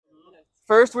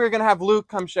first we're gonna have Luke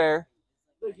come share.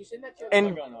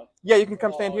 And yeah, you can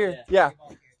come stand here. Yeah.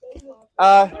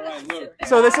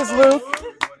 So this is Luke.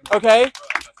 Okay.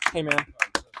 Hey man,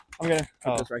 I'm gonna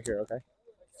put this right here. Okay.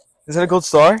 Is it a gold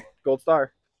star? Gold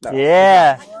star. No.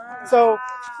 Yeah. So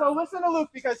listen to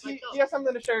Luke because he has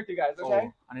something to share with you guys. Okay.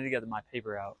 Oh, I need to get my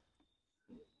paper out.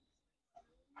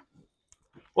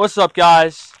 What's up,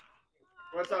 guys?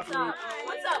 What's up, Luke?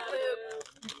 What's up,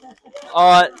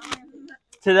 Luke?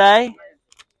 Today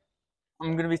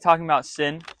I'm gonna be talking about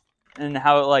sin and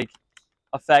how it like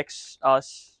affects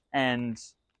us and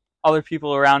other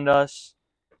people around us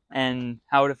and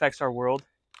how it affects our world.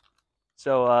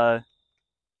 So,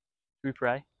 should we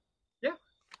pray? Yeah.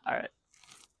 All right.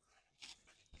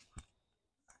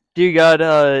 Dear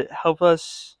God, help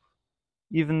us,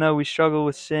 even though we struggle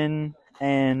with sin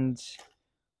and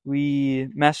we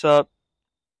mess up.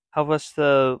 Help us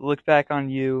to look back on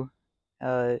you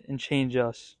and change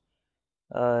us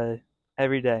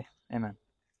every day. Amen.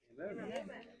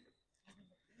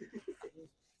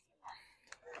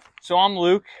 So I'm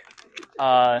Luke.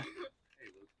 I'm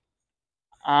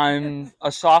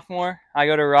a sophomore. I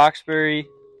go to Roxbury,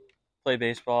 play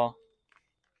baseball.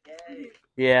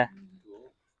 Yeah.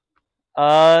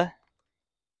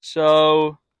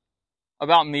 So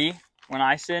about me, when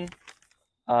I sin,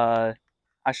 I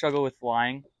struggle with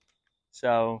lying.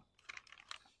 So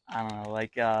I don't know,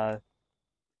 like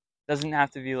doesn't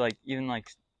have to be like even like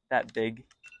that big,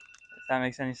 if that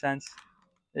makes any sense.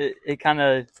 It kind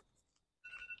of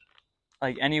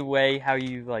like any way how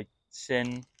you like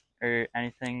sin or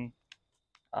anything,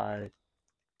 it's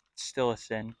still a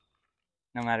sin,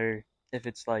 no matter if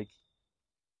it's like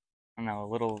I don't know,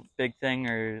 a little big thing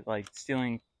or like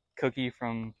stealing cookie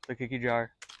from the cookie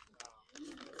jar.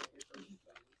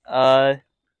 I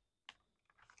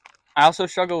also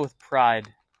struggle with pride,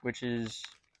 which is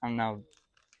I don't know.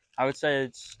 I would say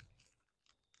it's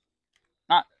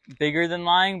not bigger than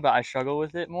lying, but I struggle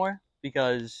with it more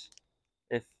because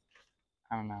if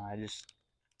I don't know, I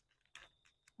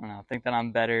don't know, think that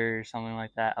I'm better or something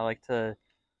like that. I like to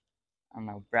I don't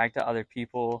know, brag to other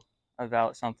people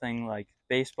about something like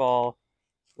baseball,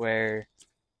 where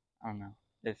I don't know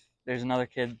if there's another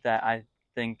kid that I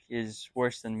think is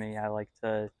worse than me. I like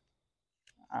to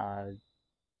I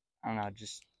don't know,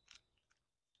 just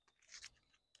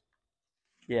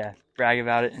yeah, brag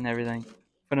about it and everything,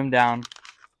 put them down.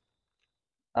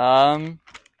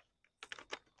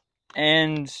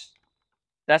 And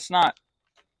that's not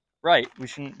right. We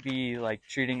shouldn't be like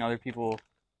treating other people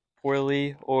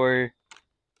poorly, or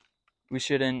we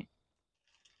shouldn't,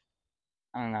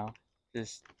 I don't know,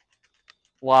 just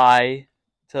lie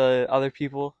to other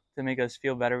people to make us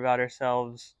feel better about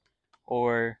ourselves,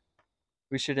 or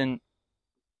we shouldn't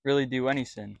really do any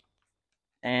sin.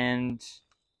 And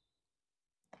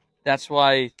that's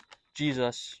why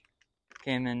Jesus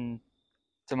came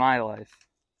into my life,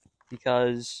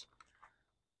 because,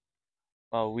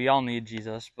 well, we all need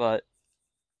Jesus, but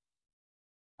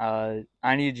I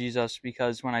need Jesus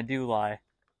because when I do lie,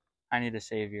 I need a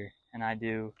savior, and I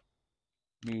do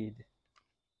need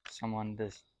someone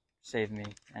to save me.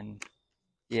 And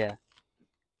yeah,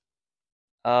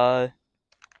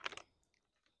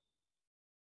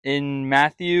 in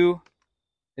Matthew,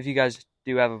 if you guys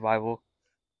do have a Bible,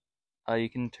 you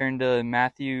can turn to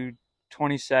Matthew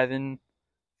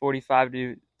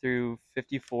 27:45 through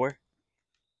 54.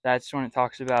 That's when it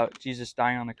talks about Jesus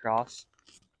dying on the cross,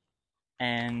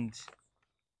 and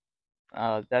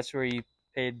that's where he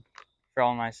paid for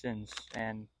all my sins,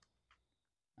 and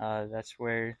that's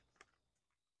where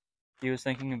he was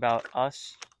thinking about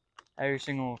us, every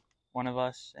single one of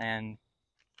us, and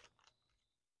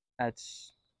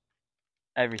that's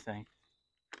everything.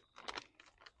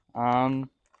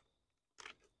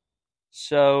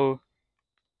 So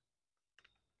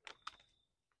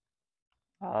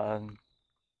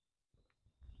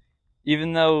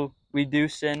even though we do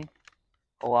sin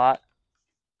a lot,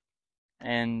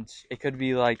 and it could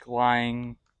be like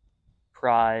lying,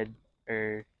 pride,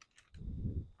 or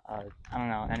I don't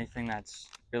know, anything that's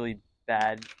really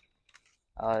bad,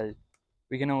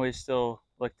 we can always still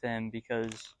look to him,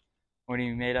 because when he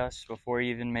made us, before he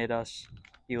even made us,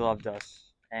 he loved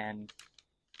us, and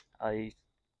he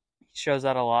shows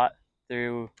that a lot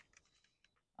through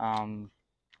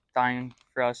dying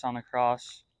for us on the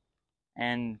cross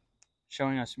and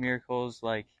showing us miracles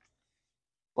like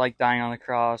dying on the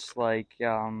cross, like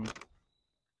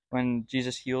when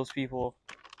Jesus heals people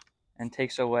and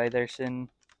takes away their sin,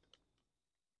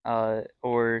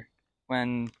 or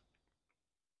when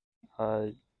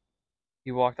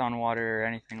he walked on water or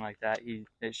anything like that.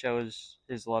 It shows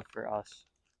his love for us,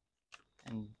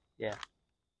 and yeah.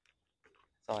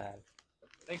 all I have.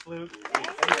 Thanks, Luke.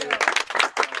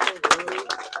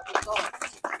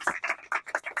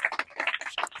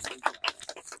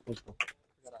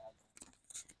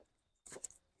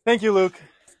 Thank you, Luke.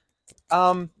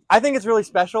 I think it's really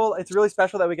special. It's really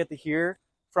special that we get to hear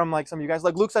from like some of you guys.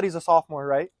 Like Luke said, he's a sophomore,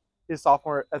 right? He's a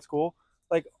sophomore at school.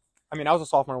 Like, I mean, I was a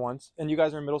sophomore once, and you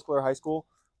guys are in middle school or high school.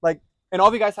 Like, and all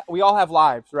of you guys, we all have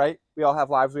lives, right? We all have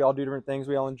lives. We all do different things.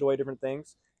 We all enjoy different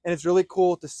things, and it's really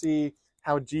cool to see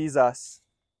how Jesus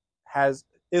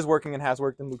is working and has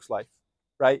worked in Luke's life,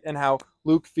 right? And how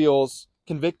Luke feels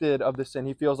convicted of the sin.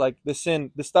 He feels like the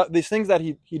sin, these things that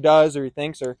he does or he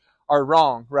thinks are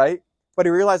wrong, right? But he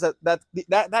realized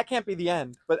that can't be the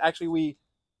end. But actually,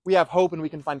 we have hope and we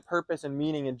can find purpose and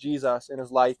meaning in Jesus, in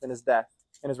his life, in his death,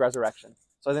 in his resurrection.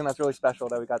 So I think that's really special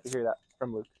that we got to hear that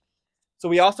from Luke. So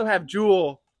we also have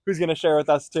Jewel, who's going to share with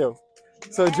us too.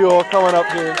 So Jewel, coming up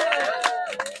here.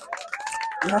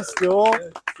 Yes, Jewel.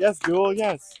 Yes, Jewel.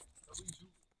 Yes.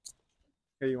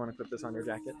 Here, you want to put this on your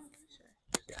jacket?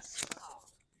 Sure. Yes.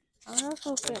 I don't know if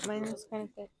it'll fit. Mine is kind of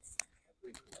thick.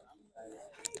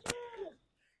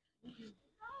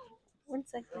 1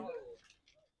 second.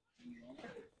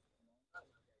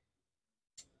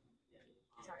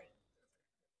 Sorry.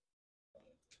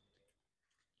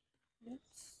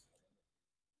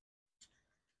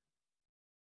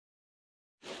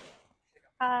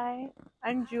 Hi,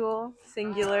 I'm Jewel,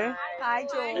 singular. Hi,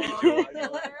 Joel.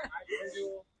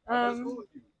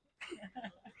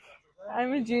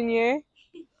 I'm a junior.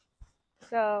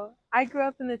 So I grew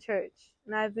up in the church,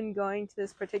 and I've been going to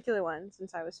this particular one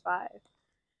since I was 5.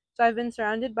 So I've been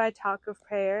surrounded by talk of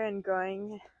prayer and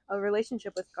growing a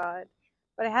relationship with God,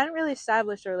 but I hadn't really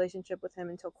established a relationship with him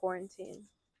until quarantine.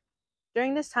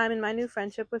 During this time in my new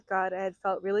friendship with God, I had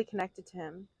felt really connected to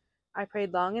him. I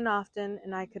prayed long and often,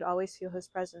 and I could always feel his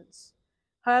presence.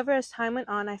 However, as time went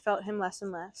on, I felt him less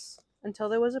and less, until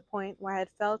there was a point where I had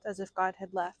felt as if God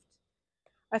had left.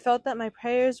 I felt that my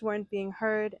prayers weren't being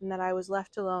heard and that I was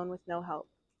left alone with no help.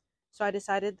 So I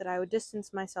decided that I would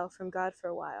distance myself from God for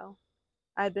a while.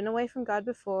 I had been away from God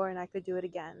before, and I could do it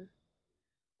again.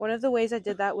 One of the ways I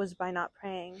did that was by not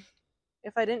praying.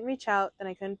 If I didn't reach out, then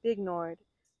I couldn't be ignored,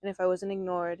 and if I wasn't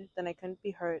ignored, then I couldn't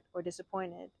be hurt or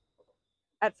disappointed.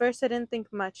 At first, I didn't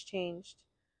think much changed,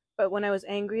 but when I was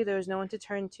angry, there was no one to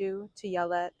turn to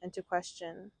yell at, and to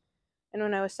question. And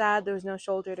when I was sad, there was no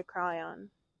shoulder to cry on.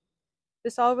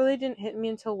 This all really didn't hit me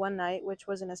until one night, which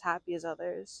wasn't as happy as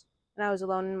others, and I was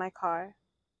alone in my car.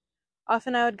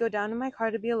 Often I would go down to my car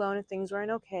to be alone if things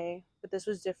weren't okay, but this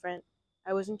was different.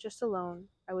 I wasn't just alone,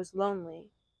 I was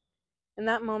lonely. In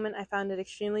that moment, I found it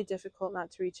extremely difficult not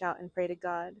to reach out and pray to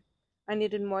God. I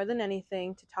needed more than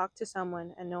anything to talk to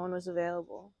someone, and no one was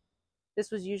available.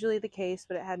 This was usually the case,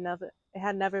 but it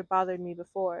had never bothered me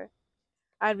before.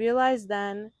 I realized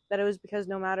then that it was because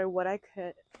no matter what,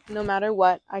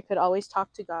 I could always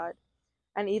talk to God.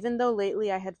 And even though lately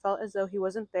I had felt as though he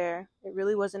wasn't there, it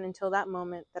really wasn't until that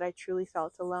moment that I truly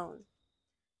felt alone.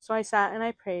 So I sat and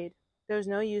I prayed. There was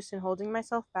no use in holding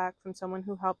myself back from someone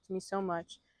who helped me so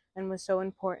much and was so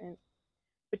important.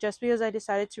 But just because I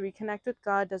decided to reconnect with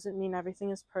God doesn't mean everything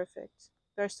is perfect.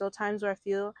 There are still times where I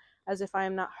feel as if I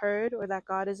am not heard or that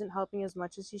God isn't helping as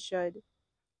much as he should.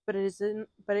 But it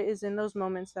is in those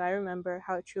moments that I remember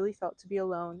how it truly felt to be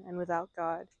alone and without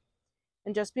God.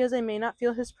 And just because I may not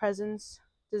feel his presence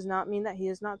does not mean that he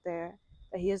is not there,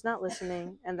 that he is not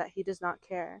listening, and that he does not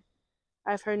care.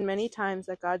 I've heard many times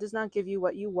that God does not give you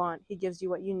what you want, he gives you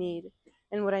what you need.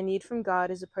 And what I need from God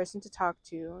is a person to talk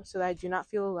to so that I do not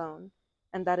feel alone.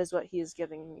 And that is what he is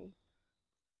giving me.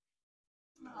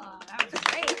 Oh, that was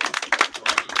great.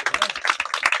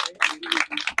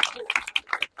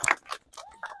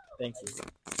 Thank you.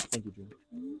 Thank you, Jewel.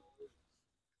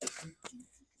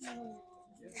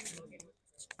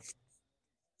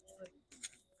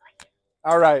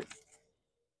 All right,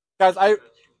 guys.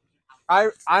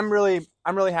 I'm really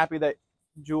happy that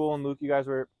Jewel and Luke, you guys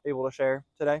were able to share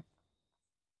today.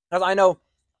 Because I know,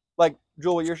 like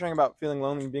Jewel, what you're sharing about feeling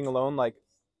lonely and being alone, like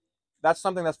that's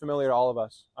something that's familiar to all of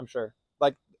us. I'm sure.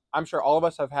 Like I'm sure all of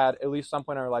us have had at least some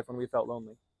point in our life when we felt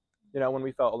lonely, when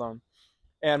we felt alone.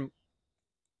 And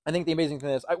I think the amazing thing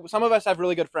is, some of us have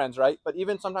really good friends, right? But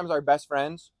even sometimes our best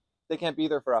friends, they can't be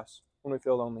there for us when we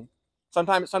feel lonely.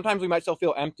 Sometimes we might still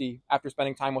feel empty after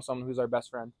spending time with someone who's our best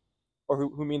friend or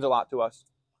who means a lot to us.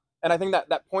 And I think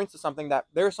that points to something, that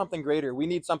there's something greater. We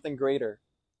need something greater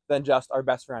than just our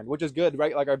best friend, which is good,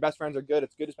 right? Like our best friends are good.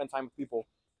 It's good to spend time with people.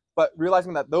 But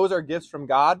realizing that those are gifts from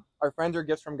God, our friends are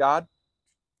gifts from God,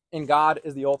 and God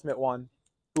is the ultimate one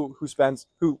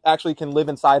who actually can live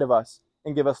inside of us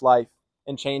and give us life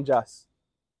and change us.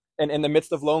 and in the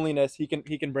midst of loneliness, he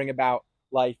can bring about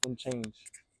life and change.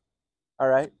 All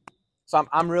right. So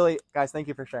I'm really, guys, thank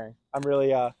you for sharing. I'm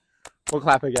really, we'll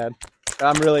clap again.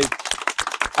 I'm really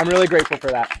grateful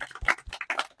for that.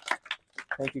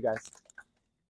 Thank you, guys.